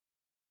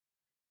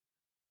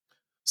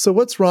So,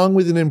 what's wrong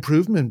with an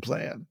improvement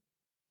plan?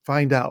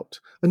 Find out.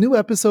 A new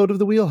episode of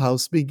The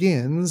Wheelhouse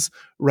begins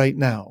right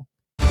now.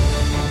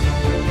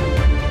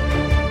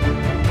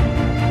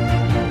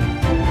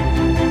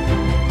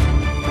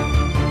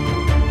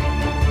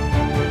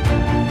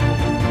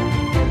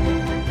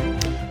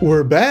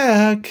 We're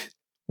back.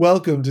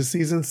 Welcome to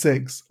Season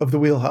 6 of The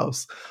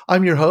Wheelhouse.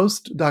 I'm your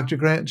host, Dr.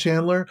 Grant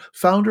Chandler,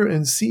 founder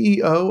and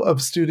CEO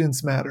of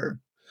Students Matter.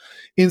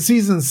 In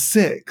Season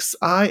 6,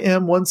 I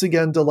am once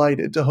again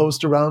delighted to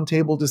host a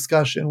roundtable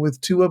discussion with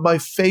two of my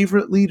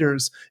favorite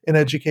leaders in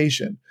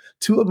education,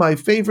 two of my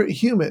favorite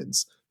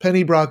humans,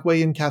 Penny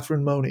Brockway and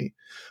Catherine Money.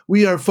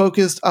 We are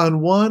focused on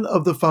one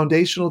of the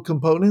foundational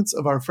components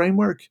of our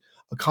framework,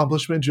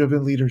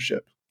 accomplishment-driven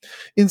leadership.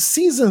 In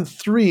Season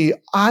 3,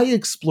 I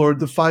explored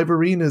the 5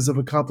 arenas of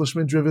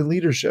accomplishment-driven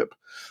leadership,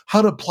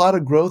 how to plot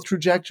a growth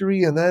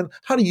trajectory, and then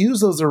how to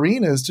use those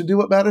arenas to do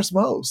what matters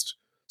most.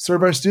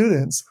 Serve our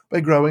students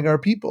by growing our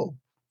people.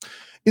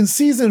 In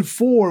Season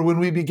 4, when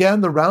we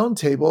began the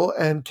roundtable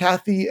and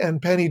Kathy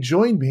and Penny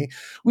joined me,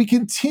 we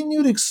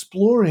continued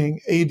exploring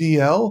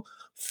ADL,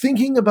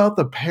 thinking about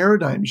the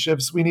paradigm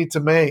shifts we need to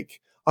make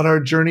on our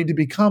journey to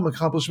become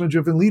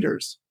accomplishment-driven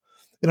leaders.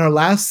 In our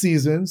last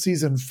season,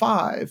 Season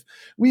 5,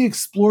 we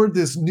explored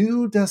this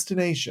new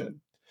destination,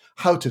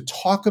 how to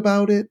talk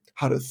about it,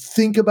 how to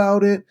think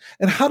about it,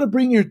 and how to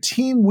bring your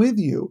team with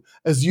you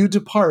as you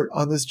depart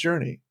on this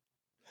journey.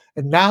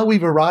 And now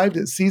we've arrived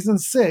at Season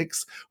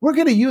 6. We're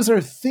going to use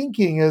our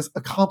thinking as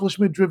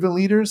accomplishment-driven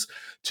leaders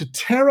to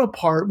tear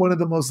apart one of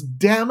the most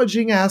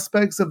damaging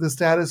aspects of the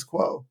status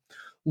quo,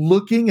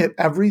 looking at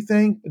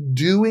everything,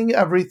 doing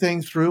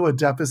everything through a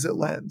deficit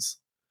lens.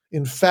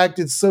 In fact,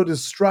 it's so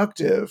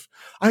destructive,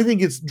 I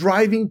think it's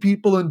driving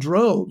people in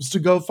droves to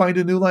go find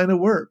a new line of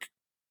work.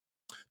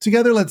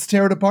 Together, let's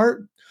tear it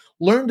apart,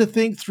 learn to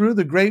think through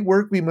the great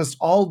work we must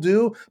all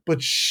do,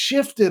 but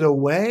shift it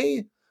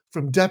away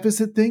from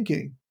deficit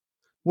thinking.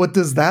 What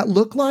does that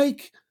look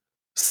like?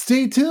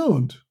 Stay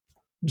tuned.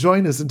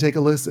 Join us and take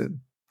a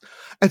listen.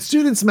 At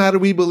Students Matter,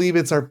 we believe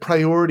it's our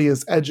priority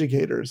as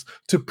educators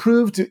to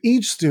prove to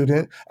each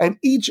student and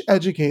each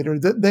educator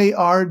that they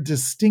are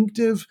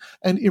distinctive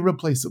and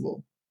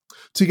irreplaceable.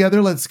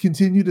 Together, let's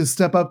continue to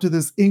step up to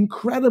this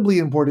incredibly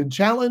important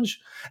challenge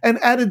and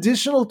add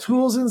additional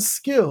tools and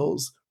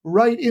skills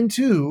right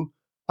into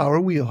our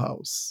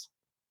wheelhouse.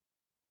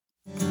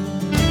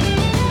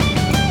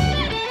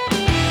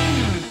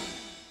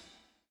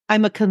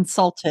 I'm a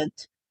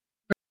consultant.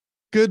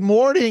 Good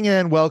morning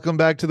and welcome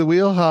back to the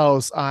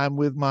Wheelhouse. I'm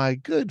with my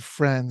good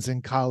friends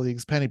and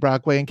colleagues, Penny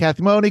Brockway and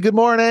Kathy Money. Good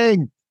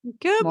morning.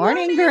 Good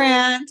morning,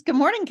 Grant. Good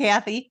morning,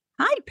 Kathy.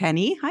 Hi,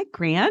 Penny. Hi,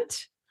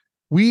 Grant.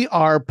 We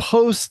are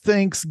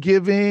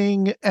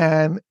post-Thanksgiving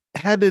and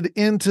headed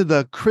into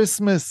the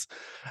Christmas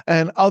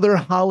and other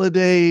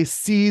holiday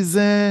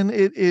season.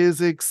 It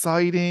is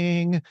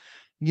exciting.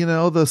 You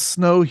know, the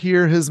snow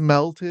here has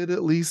melted,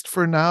 at least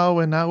for now,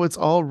 and now it's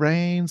all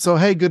rain. So,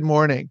 hey, good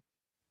morning.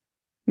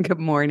 Good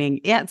morning.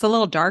 Yeah, it's a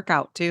little dark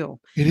out too.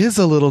 It is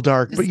a little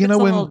dark, but you know,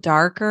 it's a little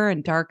darker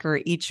and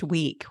darker each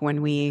week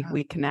when we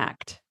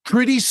connect.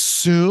 Pretty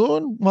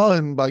soon, well,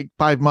 in like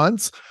 5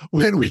 months,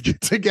 when we get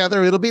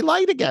together, it'll be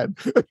light again.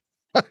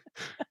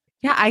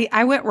 Yeah,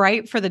 I went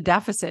right for the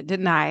deficit,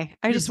 didn't I?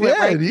 I just went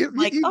right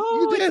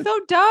it's so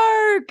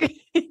dark.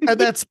 And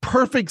that's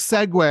perfect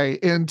segue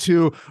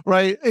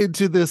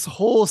into this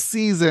whole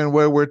season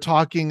where we're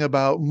talking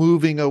about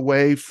moving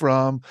away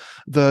from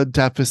the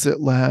deficit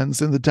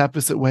lens and the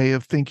deficit way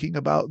of thinking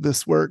about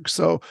this work.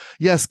 So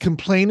yes,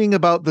 complaining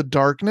about the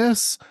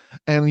darkness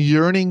and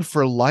yearning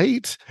for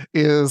light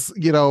is,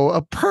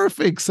 a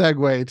perfect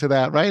segue to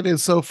that, right?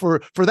 And so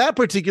for that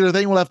particular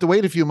thing, we'll have to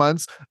wait a few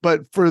months.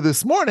 But for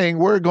this morning,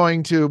 we're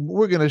going to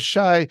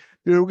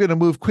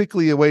move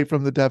quickly away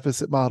from the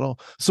deficit model.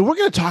 So we're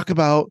going to talk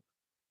about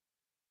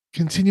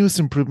continuous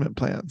improvement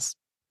plans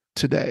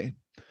today.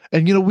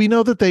 And, we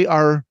know that they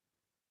are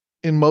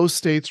in most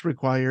states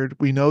required.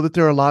 We know that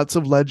there are lots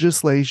of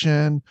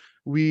legislation.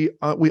 We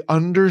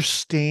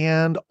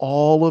understand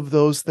all of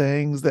those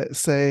things that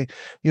say,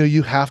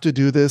 you have to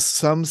do this.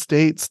 Some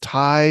states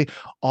tie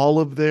all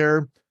of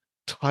their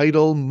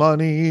title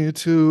money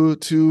to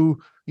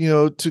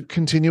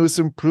continuous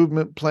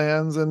improvement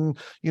plans. And,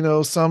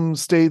 some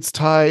states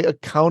tie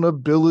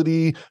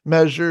accountability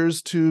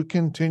measures to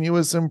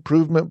continuous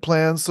improvement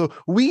plans. So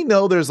we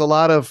know there's a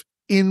lot of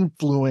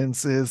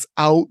influences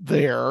out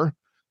there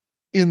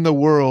in the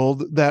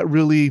world that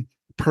really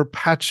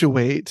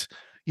perpetuate,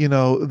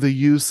 the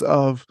use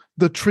of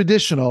the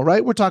traditional,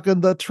 right? We're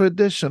talking the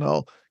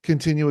traditional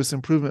continuous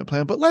improvement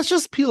plan. But let's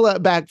just peel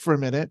that back for a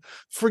minute.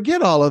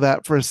 Forget all of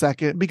that for a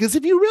second, because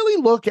if you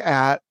really look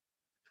at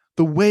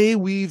the way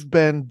we've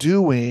been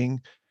doing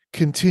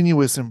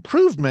continuous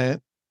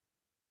improvement,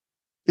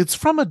 it's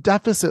from a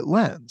deficit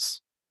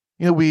lens.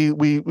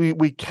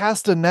 We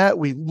cast a net,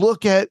 we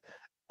look at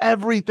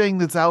everything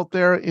that's out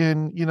there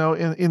in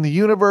the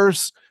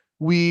universe.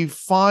 We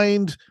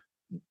find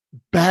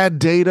bad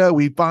data,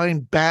 we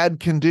find bad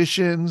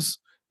conditions,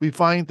 we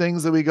find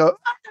things that we go,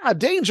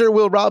 danger,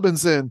 Will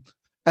Robinson.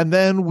 And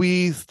then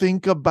we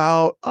think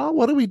about,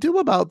 what do we do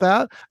about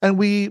that? And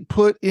we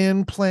put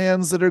in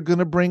plans that are going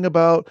to bring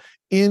about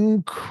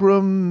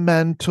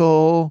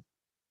incremental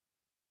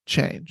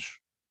change.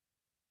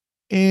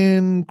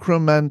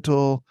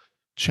 Incremental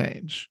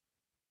change.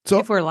 So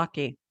if we're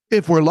lucky.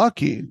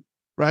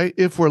 Right?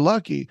 If we're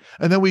lucky.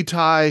 And then we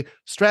tie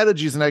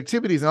strategies and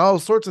activities and all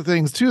sorts of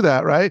things to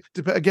that, right?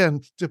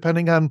 Again,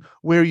 depending on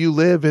where you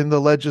live in the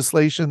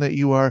legislation that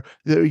you're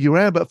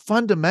in. But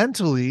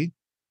fundamentally,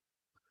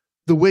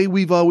 the way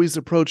we've always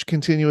approached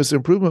continuous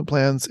improvement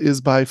plans is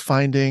by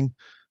finding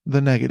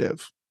the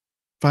negative,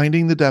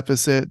 finding the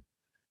deficit,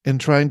 and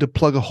trying to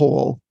plug a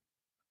hole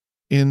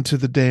into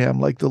the dam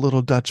like the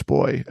little Dutch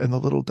boy and the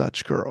little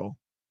Dutch girl.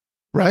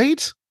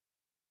 Right?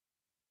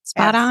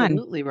 Spot on.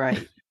 Absolutely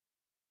right.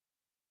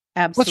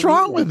 Absolutely. What's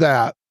wrong with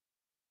that?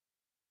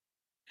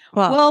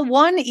 Well,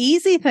 one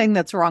easy thing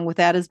that's wrong with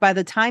that is by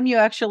the time you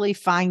actually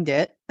find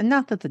it, and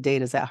not that the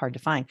data is that hard to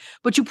find,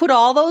 but you put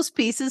all those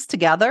pieces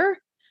together,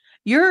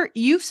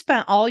 you've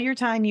spent all your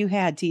time you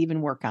had to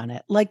even work on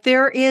it. Like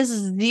there is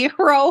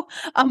zero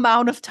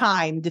amount of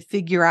time to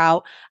figure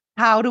out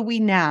how do we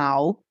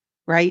now,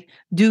 right,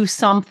 do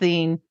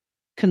something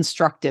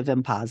constructive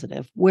and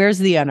positive. Where's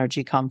the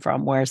energy come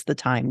from? Where's the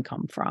time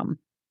come from?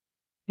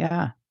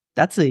 Yeah,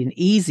 that's an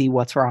easy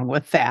what's wrong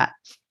with that.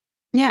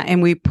 Yeah,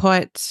 and we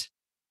put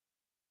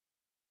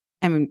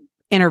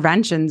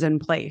interventions in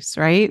place,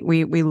 right?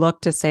 We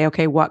look to say,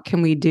 okay, what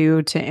can we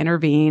do to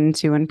intervene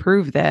to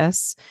improve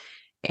this?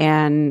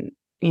 And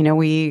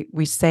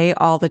we say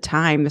all the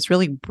time, this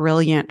really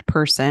brilliant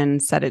person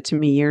said it to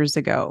me years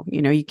ago,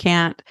 you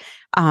can't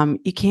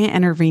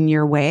intervene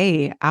your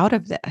way out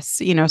of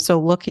this, so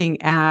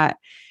looking at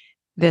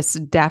this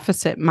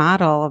deficit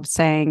model of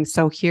saying,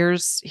 so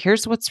here's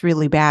what's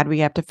really bad, we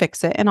have to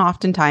fix it. And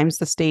oftentimes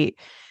the state,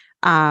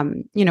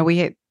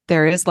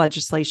 there is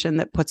legislation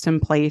that puts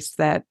in place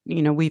that,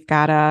 we've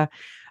got to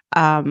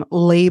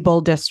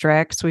label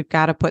districts. We've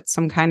got to put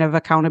some kind of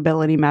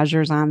accountability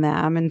measures on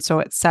them. And so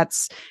it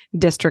sets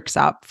districts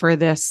up for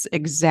this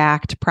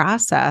exact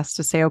process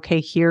to say,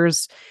 okay,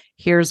 here's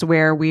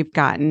where we've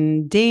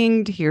gotten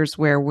dinged. Here's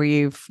where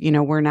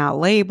we're not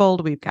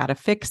labeled. We've got to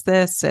fix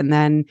this. And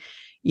then,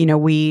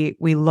 we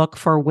look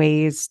for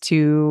ways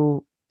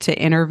to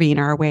intervene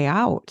our way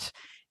out.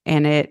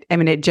 And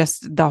it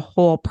just, the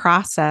whole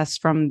process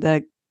from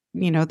the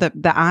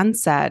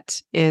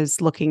onset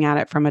is looking at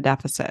it from a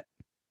deficit.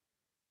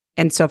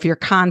 And so if you're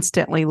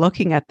constantly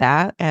looking at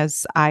that,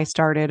 as I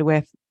started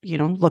with,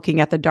 looking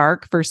at the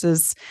dark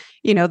versus,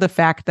 the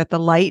fact that the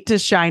light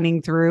is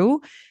shining through,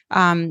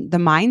 the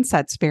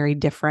mindset's very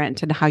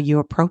different, and how you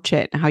approach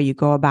it, how you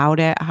go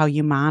about it, how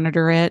you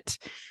monitor it,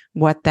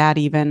 what that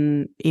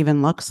even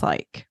looks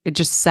like. It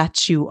just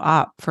sets you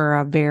up for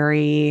a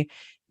very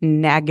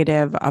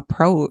negative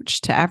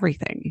approach to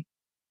everything.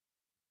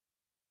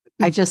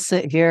 I just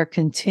sit here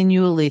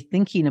continually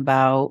thinking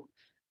about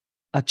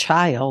a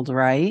child,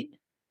 right?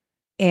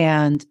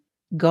 And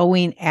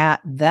going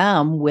at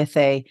them with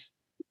a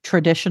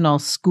traditional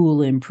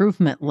school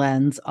improvement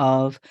lens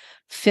of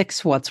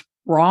fix what's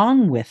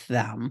wrong with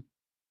them.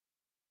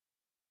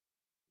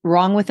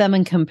 Wrong with them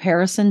in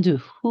comparison to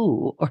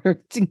who,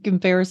 or in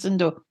comparison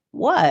to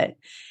what?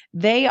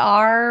 They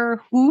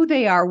are who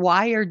they are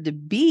wired to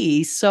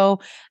be.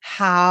 So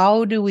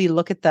how do we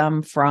look at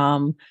them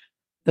from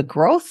the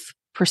growth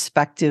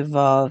perspective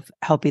of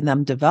helping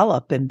them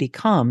develop and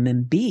become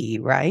and be,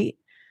 right?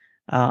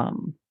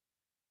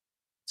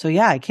 So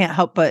yeah, I can't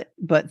help but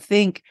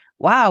think,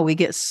 wow, we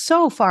get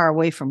so far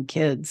away from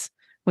kids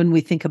when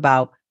we think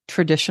about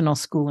traditional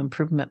school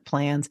improvement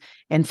plans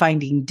and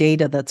finding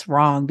data that's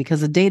wrong, because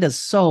the data is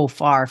so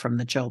far from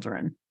the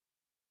children.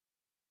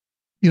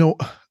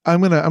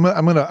 I'm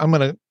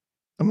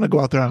gonna go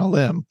out there on a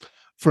limb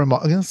for a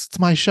moment. It's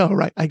my show,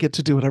 right? I get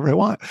to do whatever I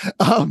want.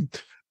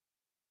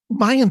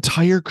 My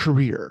entire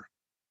career,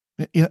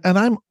 and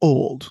I'm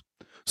old,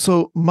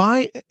 so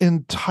my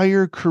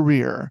entire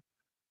career,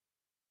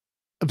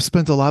 I've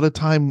spent a lot of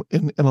time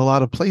in a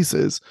lot of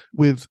places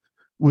with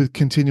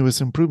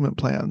continuous improvement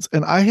plans.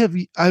 And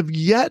I've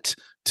yet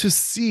to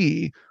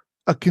see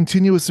a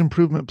continuous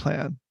improvement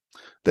plan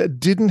that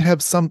didn't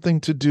have something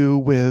to do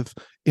with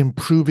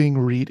improving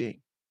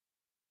reading.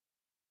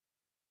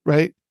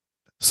 Right?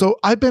 So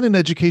I've been in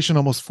education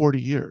almost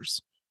 40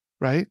 years,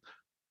 right?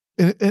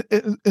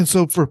 And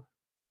so for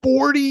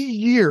 40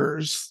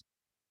 years,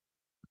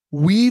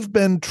 we've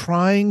been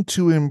trying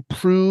to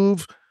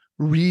improve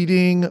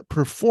reading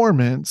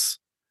performance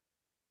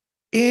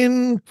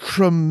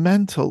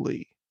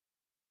incrementally.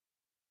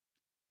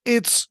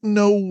 It's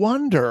no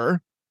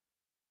wonder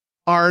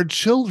our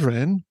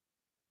children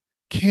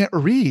can't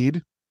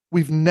read.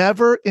 We've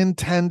never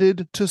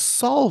intended to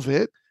solve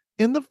it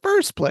in the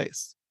first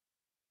place.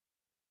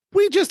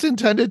 We just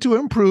intended to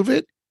improve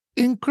it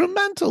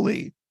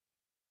incrementally.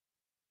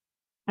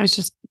 I was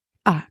just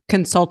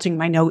consulting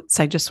my notes.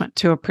 I just went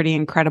to a pretty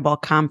incredible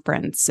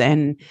conference,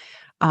 and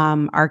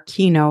our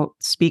keynote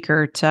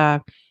speaker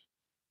to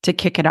to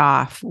kick it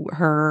off,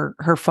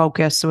 her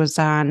focus was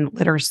on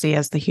literacy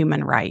as the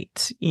human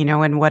right,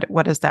 and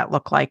what does that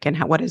look like, and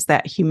what is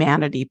that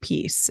humanity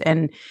piece,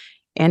 and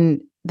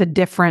the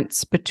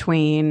difference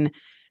between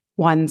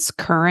one's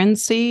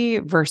currency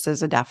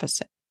versus a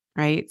deficit,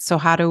 right? So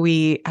how do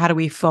we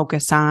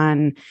focus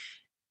on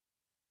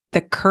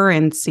the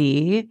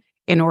currency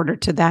in order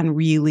to then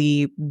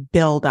really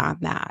build on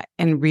that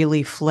and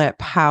really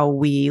flip how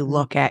we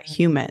look at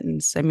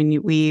humans? I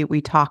mean,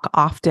 we talk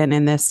often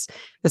in this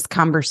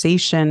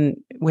conversation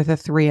with the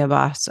three of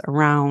us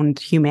around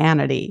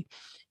humanity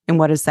and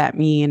what does that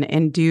mean,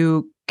 and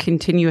do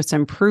continuous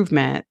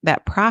improvement,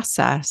 that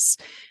process,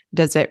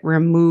 does it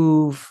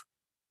remove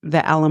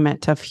the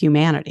element of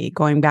humanity?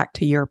 Going back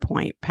to your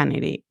point,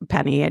 Penny,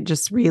 it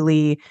just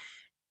really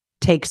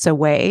takes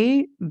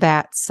away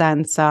that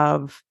sense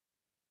of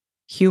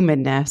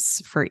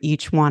humanness for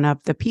each one of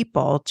the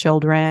people,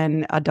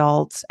 children,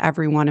 adults,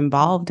 everyone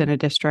involved in a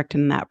district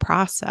in that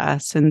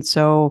process. And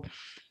so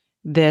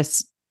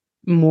this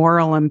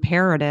moral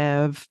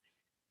imperative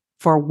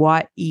for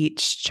what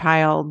each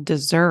child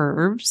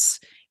deserves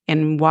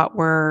and what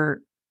we're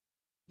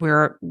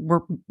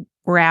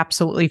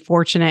absolutely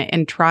fortunate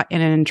and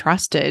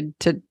entrusted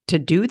to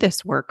do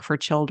this work for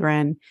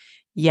children.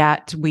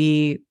 Yet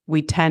we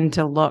tend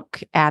to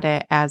look at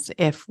it as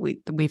if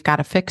we've got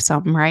to fix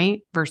them,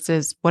 right?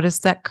 Versus what is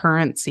that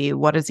currency?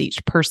 What is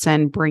each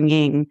person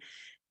bringing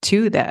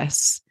to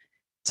this?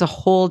 It's a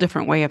whole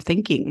different way of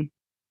thinking.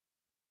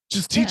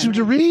 Just teach them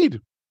to read.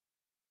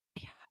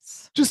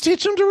 Yes. Just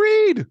teach them to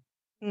read.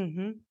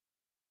 Mm-hmm.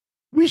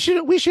 We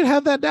should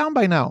have that down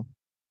by now.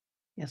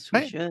 Yes,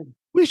 we should.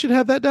 We should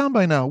have that down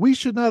by now. We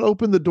should not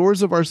open the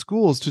doors of our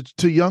schools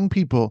to young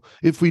people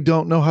if we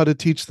don't know how to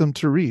teach them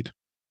to read.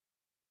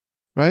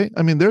 Right?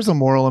 I mean, there's a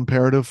moral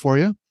imperative for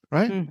you,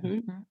 right?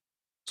 Mm-hmm.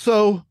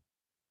 So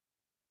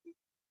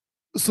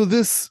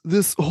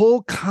this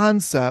whole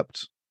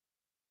concept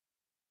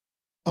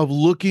of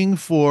looking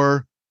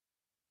for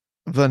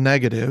the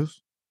negative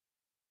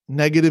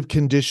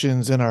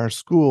conditions in our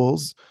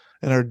schools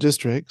and our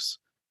districts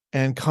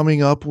and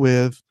coming up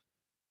with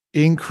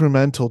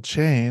incremental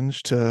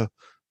change to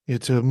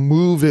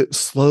move it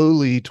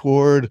slowly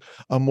toward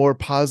a more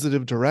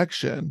positive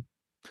direction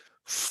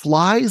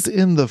flies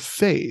in the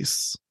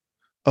face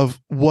of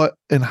what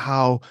and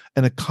how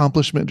an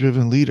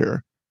accomplishment-driven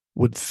leader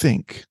would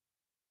think,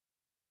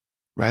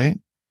 right?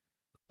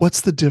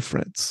 What's the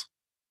difference?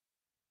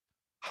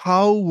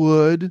 How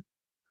would,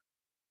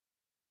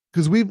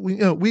 because we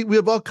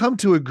have all come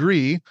to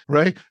agree,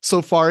 right,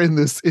 so far in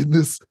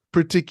this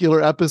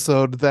particular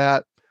episode,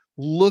 that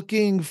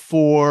looking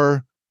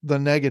for the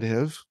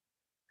negative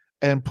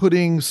and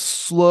putting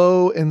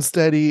slow and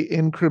steady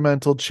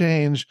incremental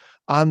change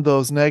on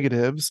those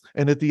negatives,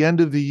 and at the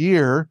end of the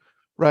year,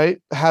 right,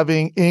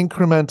 having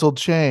incremental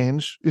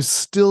change is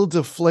still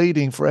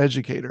deflating for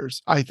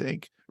educators, I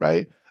think,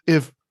 right?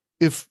 If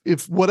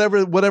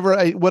whatever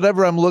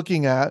I'm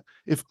looking at,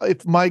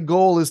 if my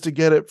goal is to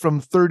get it from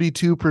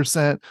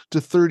 32% to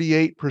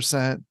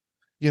 38%,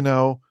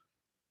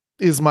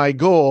 is my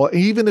goal.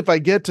 Even if I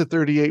get to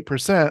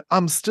 38%,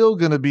 I'm still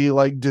going to be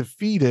like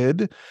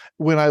defeated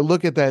when I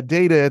look at that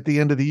data at the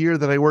end of the year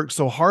that I worked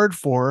so hard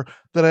for,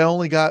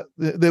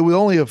 that we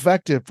only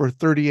effective for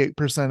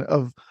 38%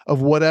 of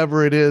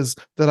whatever it is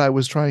that I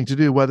was trying to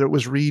do, whether it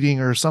was reading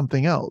or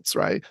something else,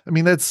 right? I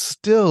mean, that's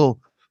still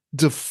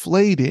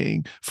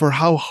deflating for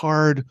how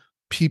hard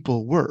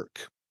people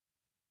work.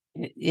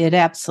 It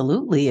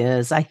absolutely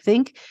is. I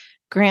think,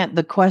 Grant,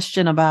 the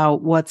question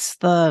about what's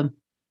the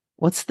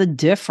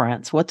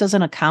difference? What does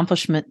an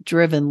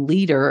accomplishment-driven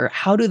leader,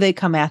 how do they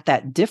come at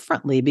that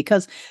differently?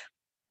 Because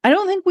I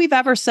don't think we've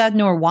ever said,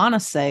 nor want to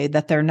say,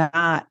 that they're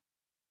not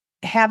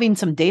having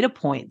some data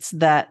points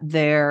that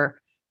they're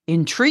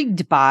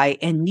intrigued by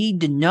and need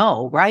to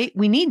know, right?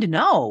 We need to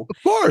know.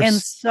 Of course. And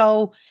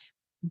so,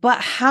 but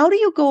how do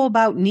you go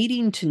about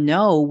needing to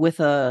know with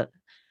a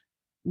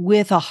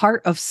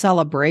heart of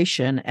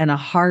celebration and a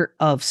heart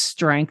of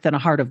strength and a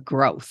heart of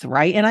growth,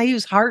 right? And I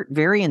use heart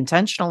very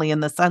intentionally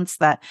in the sense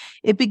that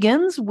it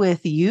begins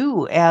with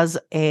you as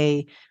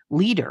a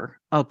leader,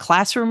 a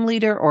classroom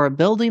leader or a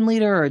building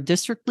leader or a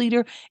district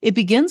leader. It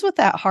begins with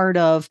that heart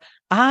of,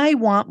 I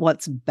want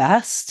what's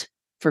best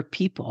for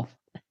people,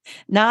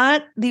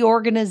 not the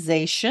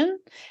organization,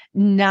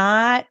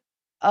 not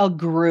a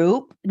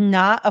group,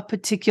 not a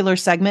particular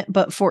segment,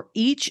 but for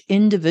each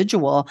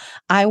individual.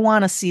 I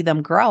want to see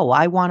them grow.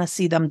 I want to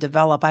see them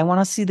develop. I want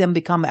to see them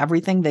become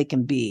everything they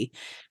can be.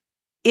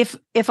 If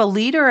a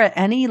leader at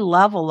any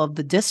level of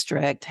the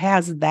district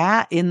has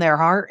that in their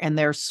heart and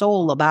their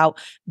soul about,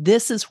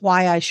 this is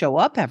why I show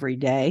up every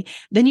day,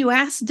 then you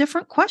ask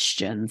different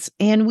questions.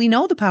 And we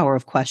know the power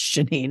of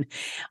questioning.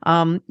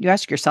 You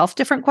ask yourself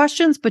different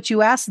questions, but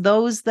you ask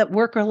those that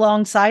work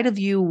alongside of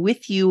you,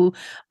 with you,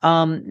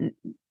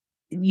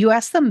 you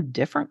ask them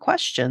different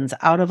questions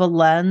out of a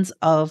lens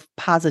of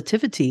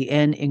positivity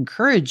and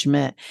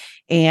encouragement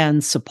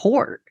and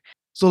support.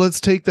 So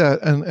let's take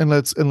that and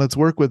let's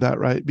work with that,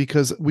 right?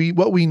 Because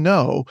what we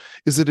know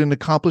is that an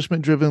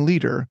accomplishment-driven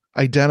leader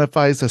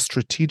identifies a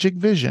strategic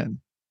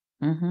vision,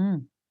 Mm-hmm.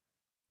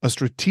 a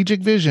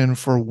strategic vision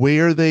for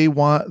where they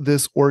want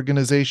this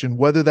organization,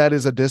 whether that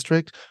is a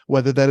district,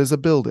 whether that is a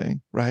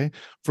building, right?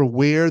 For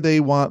where they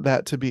want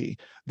that to be.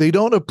 They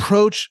don't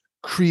approach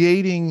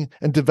creating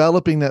and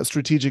developing that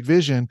strategic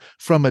vision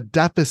from a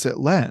deficit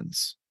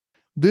lens.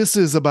 This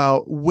is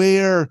about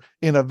where,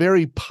 in a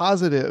very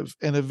positive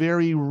and a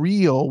very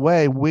real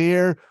way,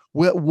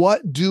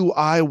 what do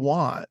I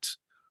want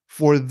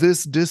for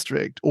this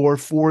district or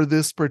for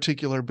this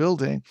particular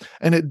building?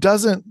 And it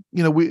doesn't,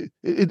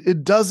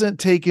 it doesn't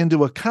take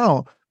into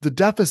account the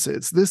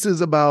deficits. This is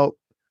about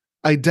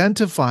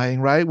identifying,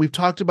 right? We've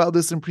talked about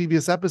this in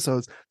previous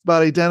episodes,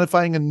 about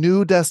identifying a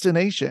new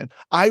destination.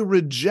 I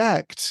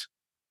reject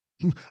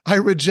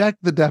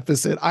the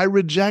deficit. I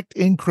reject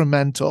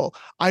incremental.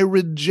 I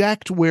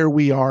reject where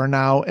we are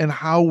now and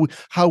how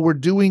we're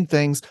doing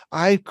things.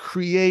 I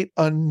create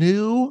a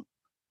new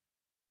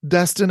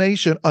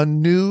destination, a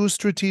new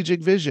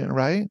strategic vision,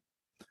 right?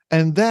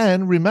 And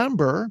then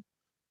remember,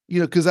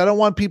 because I don't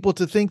want people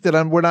to think that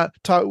we're not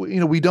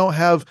talking, we don't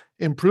have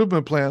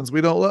improvement plans.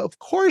 We don't, of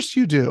course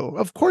you do.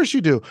 Of course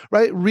you do,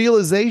 right?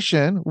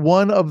 Realization,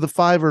 one of the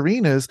 5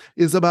 arenas,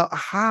 is about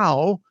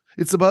how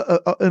it's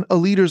about a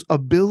leader's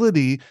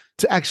ability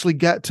to actually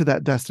get to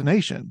that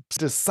destination,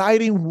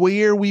 deciding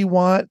where we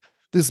want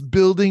this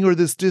building or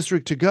this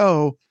district to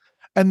go,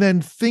 and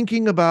then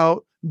thinking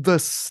about the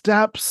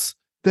steps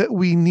that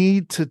we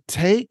need to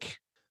take,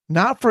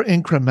 not for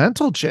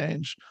incremental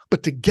change,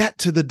 but to get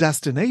to the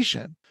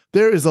destination.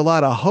 There is a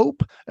lot of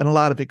hope and a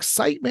lot of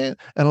excitement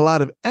and a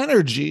lot of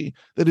energy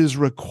that is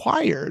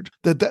required.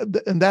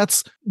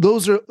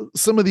 Those are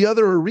some of the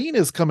other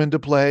arenas come into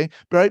play,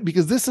 right?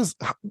 Because this is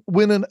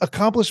when an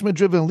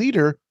accomplishment-driven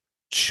leader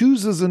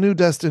chooses a new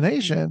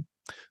destination.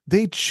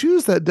 They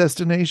choose that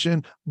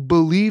destination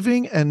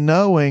believing and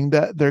knowing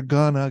that they're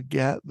gonna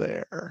get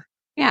there.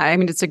 Yeah, I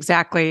mean, it's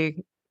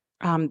exactly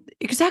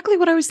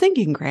what I was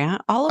thinking,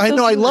 Grant. All of I those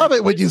know, I words love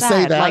it when you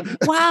say said, that. like,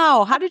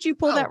 wow, how did you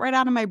pull Oh. that right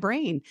out of my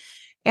brain?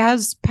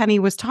 As Penny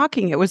was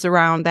talking, it was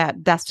around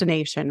that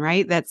destination,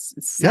 right? That's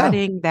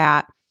setting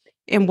that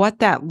and what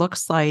that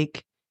looks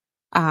like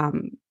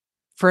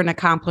for an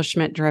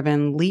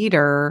accomplishment-driven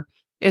leader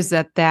is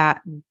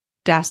that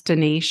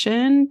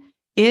destination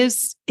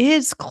is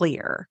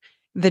clear.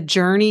 The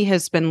journey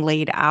has been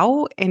laid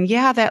out. And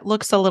yeah, that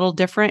looks a little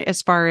different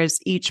as far as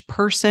each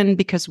person,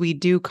 because we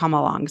do come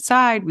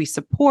alongside, we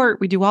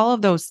support, we do all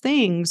of those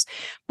things,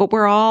 but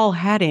we're all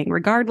heading,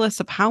 regardless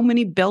of how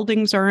many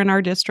buildings are in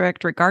our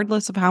district,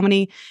 regardless of how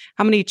many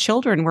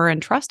children we're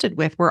entrusted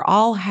with, we're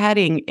all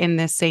heading in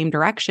this same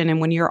direction. And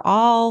when you're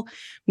all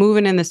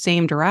moving in the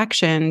same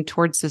direction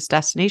towards this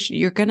destination,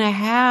 you're going to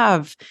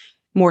have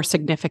more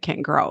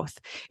significant growth.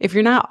 If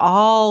you're not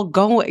all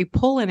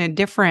pulling in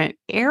different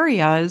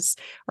areas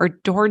or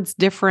towards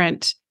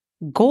different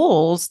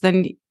goals,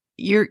 then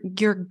you're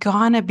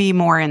gonna be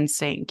more in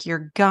sync.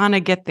 You're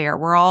gonna get there.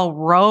 We're all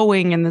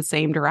rowing in the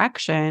same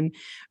direction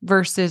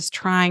versus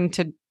trying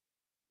to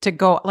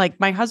go. Like,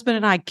 my husband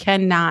and I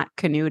cannot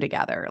canoe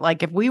together.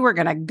 Like, if we were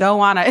going to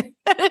go on a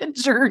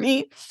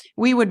journey,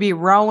 we would be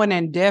rowing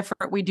in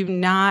different. We do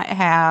not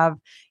have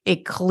a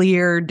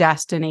clear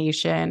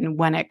destination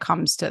when it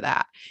comes to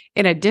that.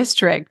 In a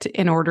district,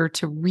 in order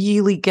to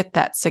really get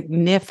that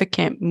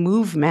significant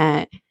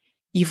movement,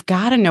 you've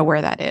got to know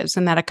where that is.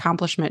 And that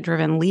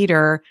accomplishment-driven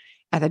leader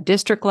at the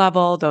district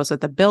level, those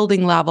at the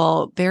building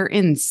level, they're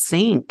in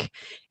sync.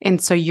 And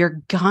so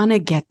you're going to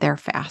get there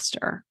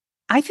faster.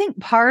 I think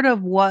part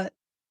of what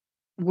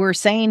we're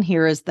saying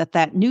here is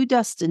that new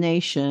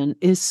destination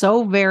is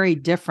so very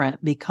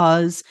different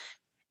because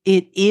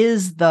it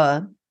is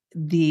the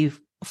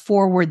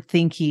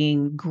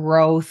forward-thinking,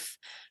 growth,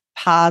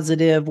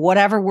 positive,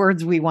 whatever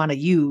words we want to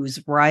use,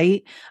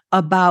 right?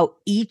 About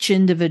each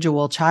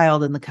individual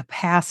child and the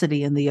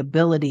capacity and the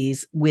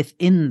abilities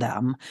within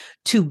them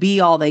to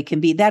be all they can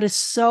be. That is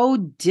so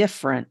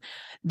different,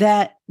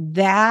 that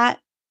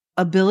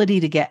ability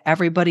to get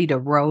everybody to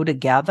row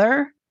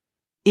together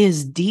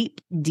is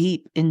deep,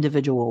 deep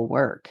individual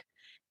work.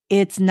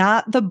 It's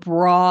not the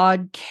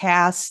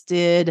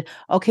broadcasted,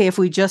 okay, if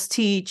we just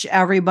teach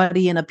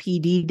everybody in a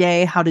PD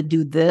day how to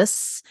do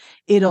this,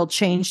 it'll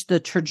change the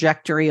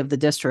trajectory of the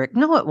district.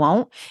 No, it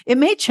won't. It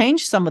may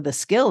change some of the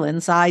skill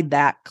inside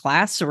that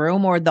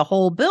classroom or the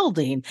whole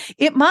building.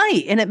 It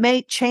might, and it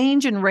may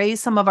change and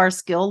raise some of our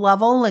skill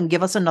level and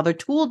give us another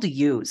tool to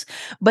use.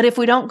 But if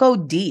we don't go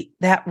deep,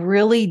 that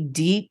really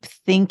deep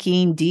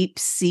thinking,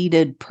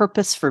 deep-seated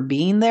purpose for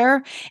being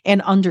there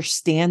and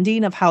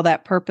understanding of how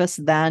that purpose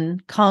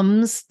then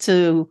comes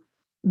to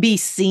be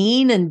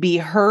seen and be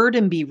heard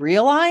and be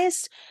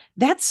realized,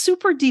 that's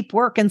super deep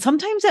work. And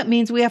sometimes that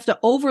means we have to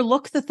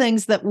overlook the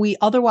things that we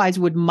otherwise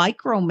would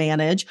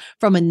micromanage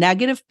from a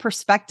negative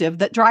perspective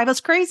that drive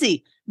us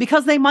crazy.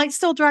 because they might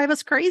still drive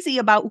us crazy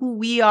about who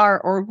we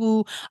are or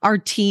who our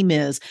team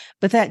is.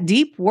 But that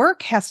deep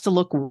work has to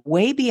look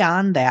way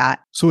beyond that.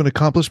 So an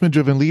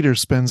accomplishment-driven leader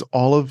spends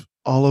all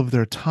of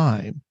their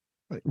time,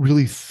 right,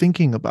 really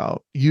thinking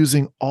about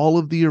using all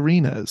of the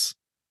arenas,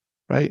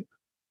 right,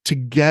 to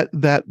get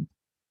that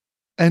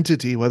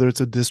entity, whether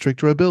it's a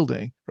district or a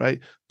building,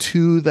 right,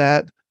 to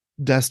that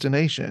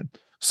destination.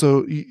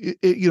 So,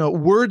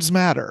 words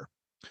matter.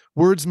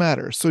 Words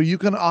matter. So you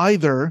can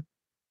either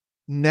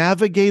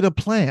navigate a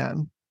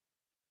plan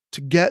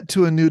to get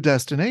to a new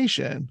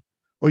destination,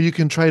 or you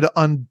can try to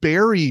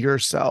unbury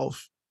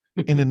yourself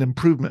in an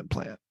improvement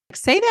plan.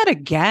 Say that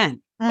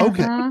again.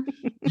 Okay.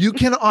 You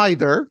can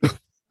either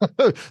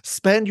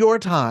spend your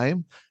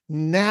time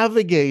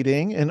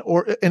navigating an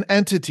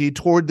entity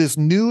toward this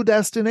new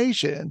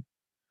destination,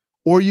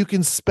 or you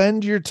can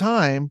spend your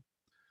time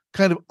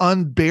kind of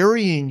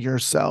unburying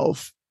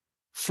yourself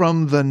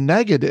from the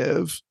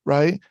negative,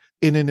 right,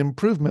 in an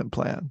improvement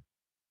plan.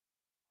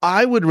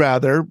 I would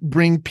rather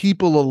bring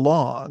people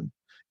along,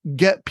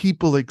 get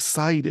people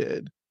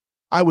excited.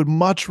 I would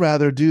much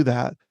rather do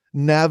that,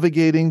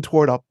 navigating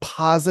toward a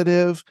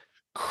positive,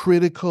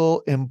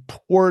 critical,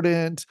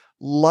 important,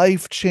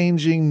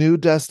 life-changing new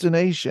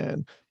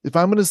destination. If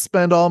I'm going to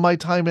spend all my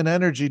time and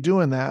energy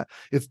doing that,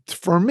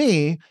 for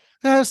me,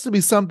 it has to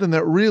be something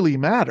that really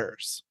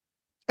matters.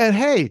 And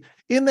hey,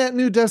 in that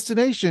new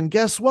destination,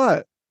 guess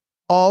what?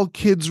 All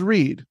kids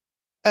read.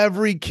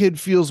 Every kid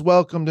feels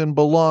welcomed and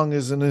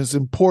belongs and is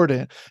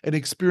important and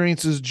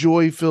experiences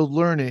joy-filled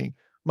learning.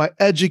 My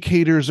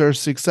educators are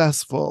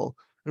successful,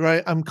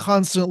 right? I'm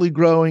constantly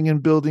growing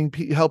and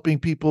helping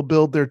people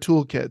build their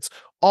toolkits.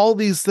 All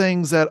these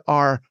things that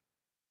are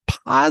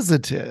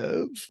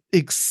positive,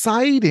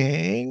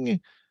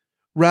 exciting,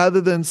 rather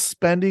than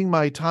spending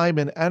my time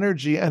and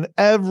energy and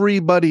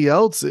everybody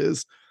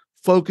else's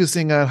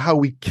focusing on how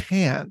we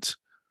can't.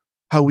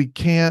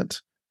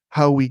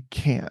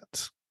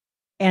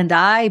 And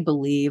I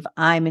believe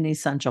I'm an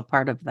essential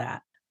part of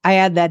that. I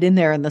add that in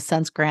there in the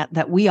sense, Grant,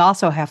 that we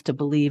also have to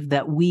believe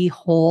that we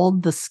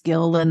hold the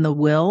skill and the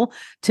will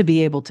to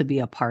be able to be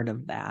a part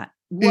of that,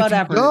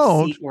 whatever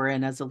seat we're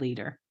in as a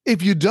leader.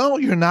 If you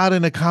don't, you're not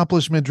an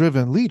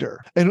accomplishment-driven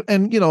leader. And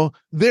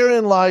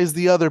therein lies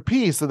the other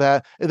piece of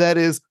that. That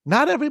is,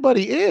 not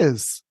everybody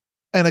is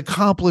an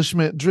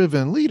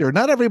accomplishment-driven leader.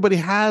 Not everybody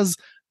has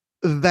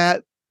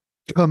that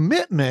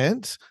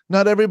commitment.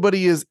 Not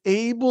everybody is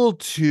able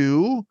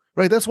to,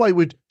 right? That's why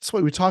we're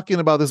talking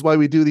about this, why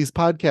we do these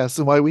podcasts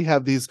and why we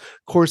have these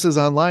courses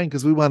online,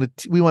 because we want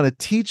to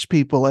teach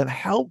people and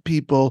help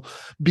people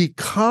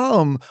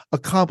become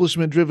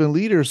accomplishment-driven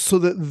leaders so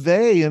that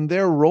they, in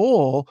their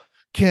role,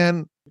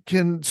 can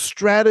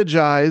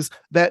strategize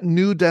that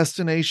new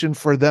destination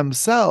for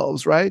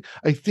themselves, right?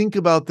 I think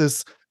about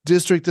this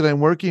district that I'm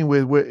working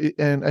with,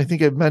 and I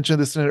think I've mentioned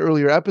this in an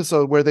earlier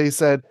episode, where they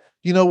said,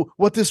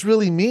 what this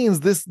really means,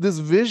 this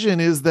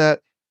vision is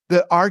that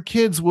our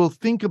kids will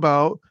think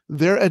about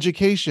their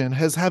education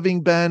as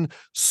having been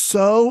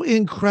so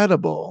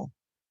incredible,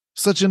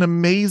 such an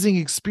amazing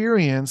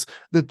experience,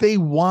 that they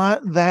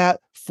want that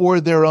for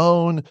their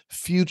own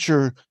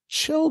future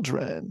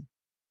children.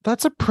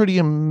 That's a pretty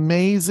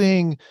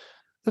amazing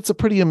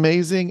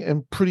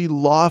and pretty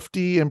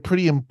lofty and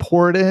pretty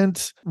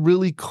important,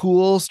 really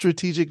cool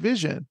strategic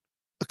vision.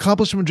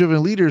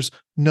 Accomplishment-driven leaders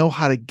know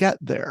how to get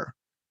there.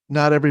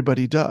 Not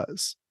everybody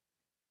does.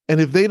 And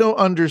if they don't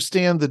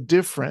understand the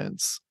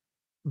difference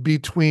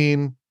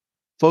between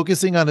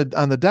focusing on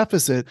the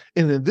deficit,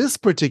 and in this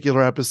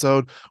particular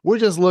episode, we're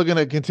just looking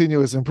at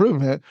continuous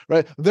improvement,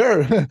 right?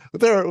 There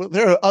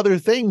are other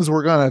things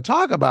we're going to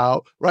talk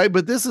about, right?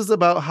 But this is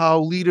about how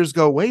leaders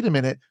go, wait a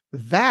minute,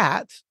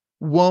 that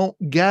won't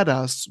get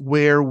us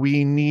where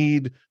we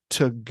need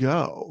to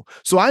go.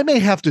 So I may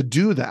have to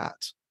do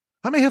that.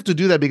 I may have to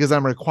do that because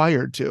I'm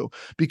required to,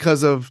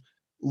 because of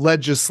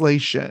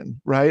legislation,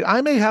 right?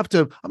 I may have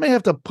to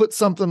put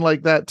something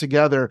like that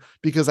together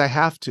because I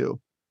have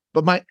to.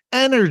 But my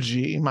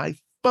energy, my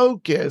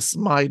focus,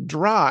 my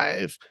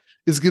drive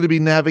is going to be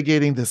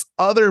navigating this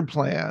other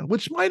plan,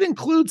 which might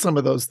include some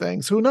of those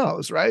things. Who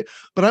knows, right?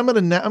 But I'm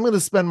going to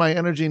spend my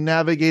energy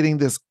navigating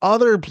this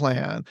other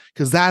plan,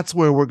 because that's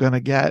where we're going to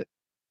get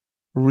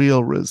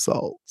real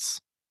results.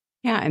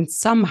 Yeah, and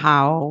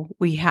somehow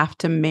we have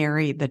to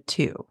marry the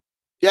two.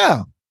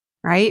 Yeah.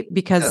 Right?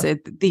 Because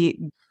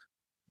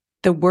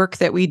the work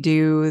that we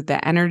do,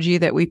 the energy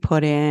that we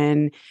put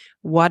in,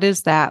 what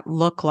does that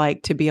look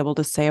like to be able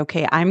to say,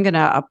 okay, I'm going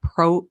to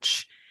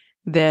approach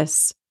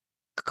this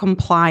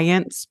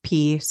compliance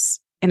piece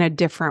in a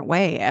different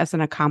way as an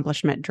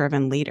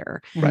accomplishment-driven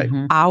leader. Right.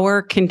 Mm-hmm.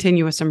 Our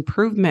continuous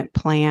improvement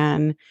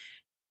plan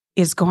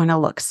is going to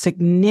look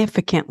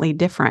significantly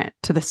different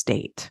to the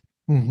state.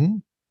 Mm-hmm.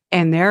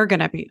 And they're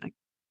going to be like,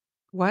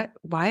 what?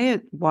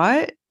 Why?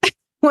 What?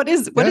 What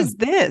is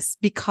this?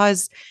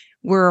 Because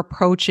we're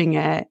approaching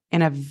it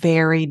in a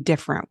very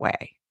different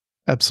way.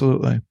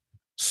 Absolutely.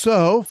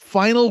 So,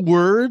 final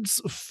words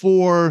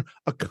for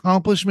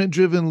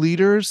accomplishment-driven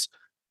leaders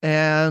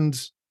and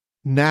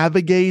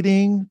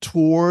navigating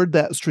toward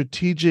that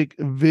strategic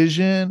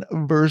vision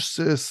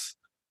versus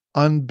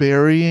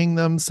unburying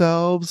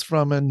themselves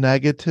from a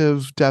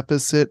negative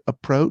deficit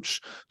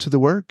approach to the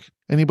work?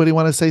 Anybody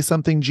want to say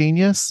something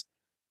genius?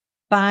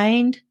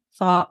 Find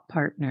thought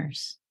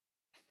partners.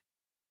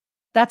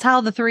 That's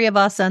how the three of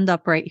us end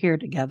up right here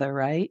together,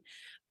 right?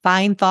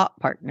 Find thought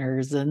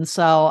partners. And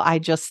so I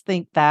just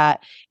think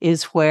that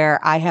is where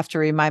I have to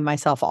remind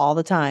myself all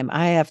the time.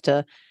 I have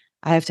to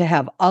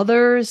have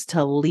others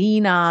to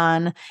lean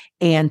on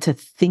and to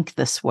think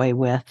this way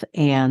with.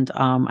 And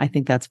I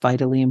think that's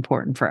vitally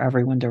important for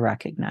everyone to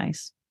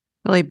recognize.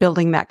 Really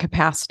building that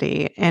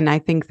capacity. And I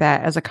think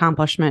that as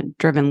accomplishment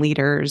driven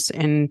leaders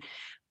in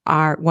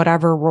our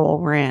whatever role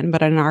we're in,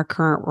 but in our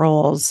current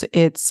roles,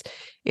 it's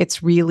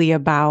really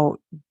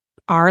about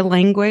our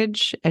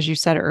language. As you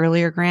said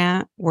earlier,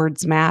 Grant,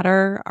 words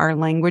matter, our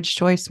language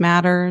choice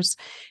matters.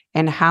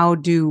 And how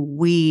do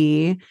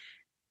we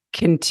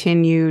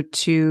continue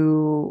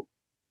to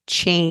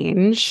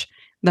change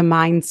the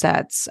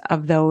mindsets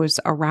of those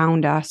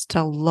around us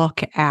to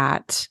look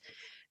at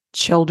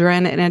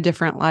children in a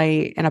different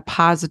light, in a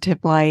positive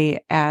light,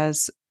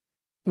 as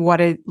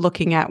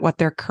looking at what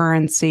their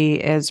currency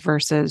is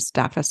versus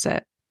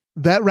deficit.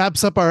 That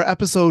wraps up our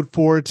episode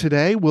for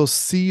today. We'll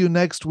see you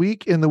next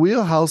week in the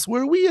Wheelhouse,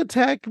 where we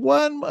attack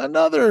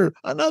another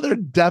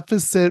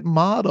deficit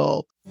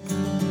model.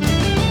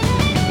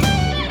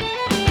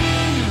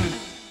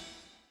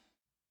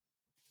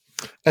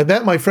 And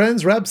that, my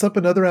friends, wraps up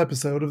another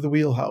episode of the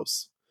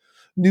Wheelhouse.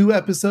 New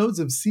episodes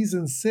of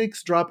Season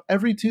 6 drop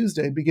every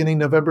Tuesday beginning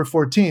November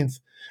 14th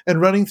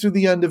and running through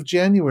the end of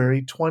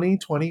January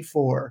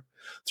 2024.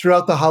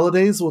 Throughout the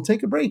holidays, we'll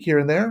take a break here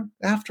and there.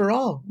 After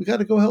all, we got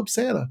to go help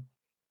Santa.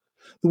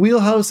 The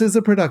Wheelhouse is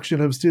a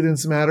production of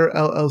Students Matter,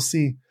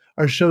 LLC.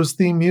 Our show's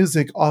theme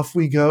music, Off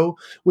We Go,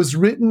 was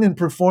written and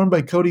performed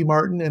by Cody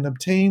Martin and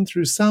obtained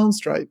through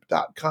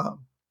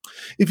soundstripe.com.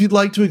 If you'd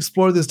like to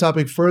explore this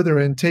topic further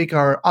and take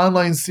our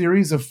online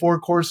series of 4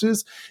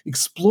 courses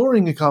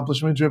exploring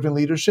accomplishment-driven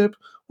leadership,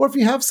 or if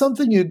you have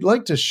something you'd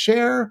like to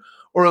share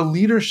or a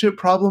leadership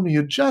problem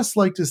you'd just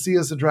like to see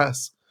us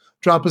address,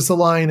 drop us a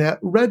line at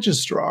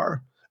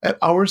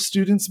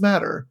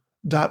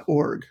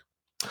registrar@ourstudentsmatter.org.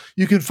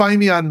 You can find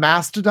me on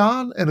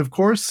Mastodon, and of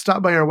course,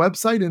 stop by our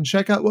website and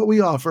check out what we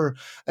offer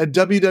at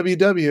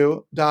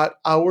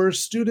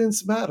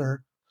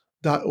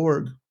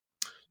www.ourstudentsmatter.org.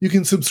 You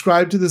can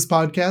subscribe to this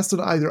podcast on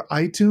either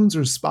iTunes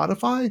or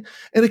Spotify,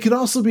 and it can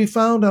also be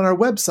found on our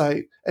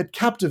website at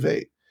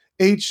Captivate,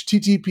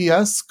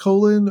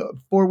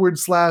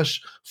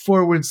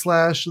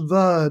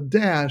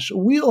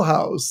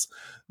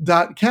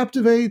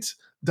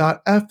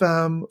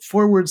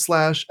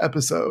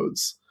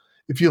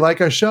 If you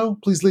like our show,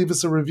 please leave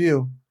us a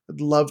review.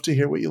 I'd love to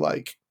hear what you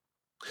like.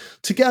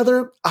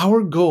 Together,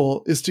 our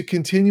goal is to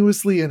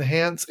continuously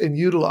enhance and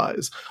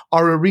utilize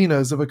our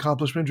arenas of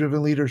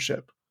accomplishment-driven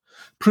leadership,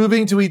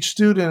 proving to each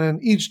student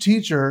and each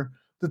teacher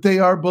that they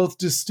are both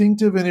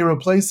distinctive and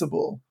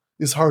irreplaceable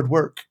is hard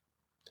work.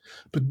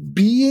 But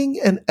being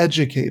an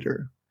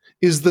educator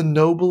is the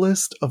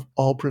noblest of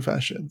all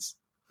professions.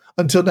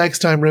 Until next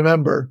time,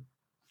 remember,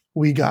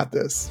 we got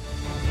this.